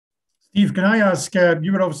Steve, can I ask?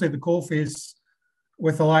 You were obviously at the coalface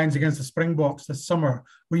with the Lions against the Springboks this summer.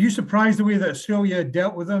 Were you surprised the way that Australia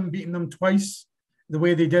dealt with them, beating them twice, the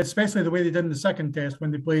way they did, especially the way they did in the second test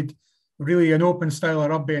when they played really an open style of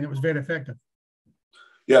rugby and it was very effective?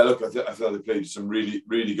 Yeah, look, I thought they played some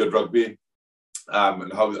really good rugby,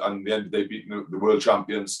 and how and the end of the day beating the world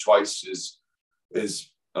champions twice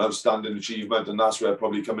is an outstanding achievement, and that's where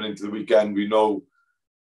probably coming into the weekend we know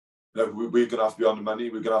that we're going to have to be on the money.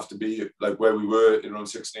 We're going to have to be like where we were in around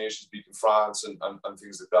Six Nations, beating France and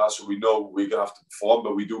things like that. So we know we're going to have to perform,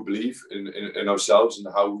 but we do believe in ourselves and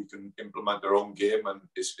how we can implement our own game, and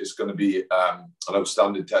it's going to be an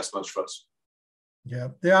outstanding test match for us. Yeah,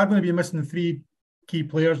 they are going to be missing three key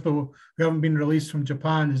players, though, who haven't been released from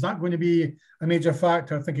Japan. Is that going to be a major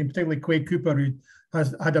factor? Thinking particularly Quade Cooper, who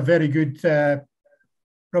has had a very good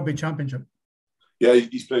rugby championship. Yeah,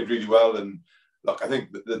 he's played really well, and look, I think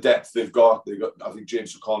the depth they've got. I think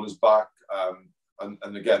James O'Connor's back,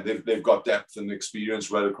 and again they've got depth and experience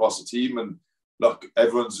right across the team. And look,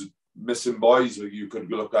 everyone's missing boys. You could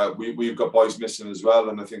look at we've got boys missing as well,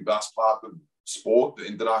 and I think that's part of sport, the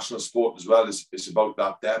international sport as well. It's about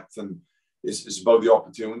that depth, and it's about the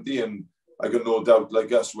opportunity. And I got no doubt,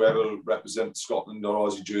 like us, whoever represents Scotland or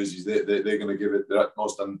Aussie jerseys, they're going to give it their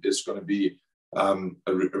utmost, and it's going to be a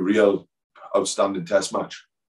real outstanding test match.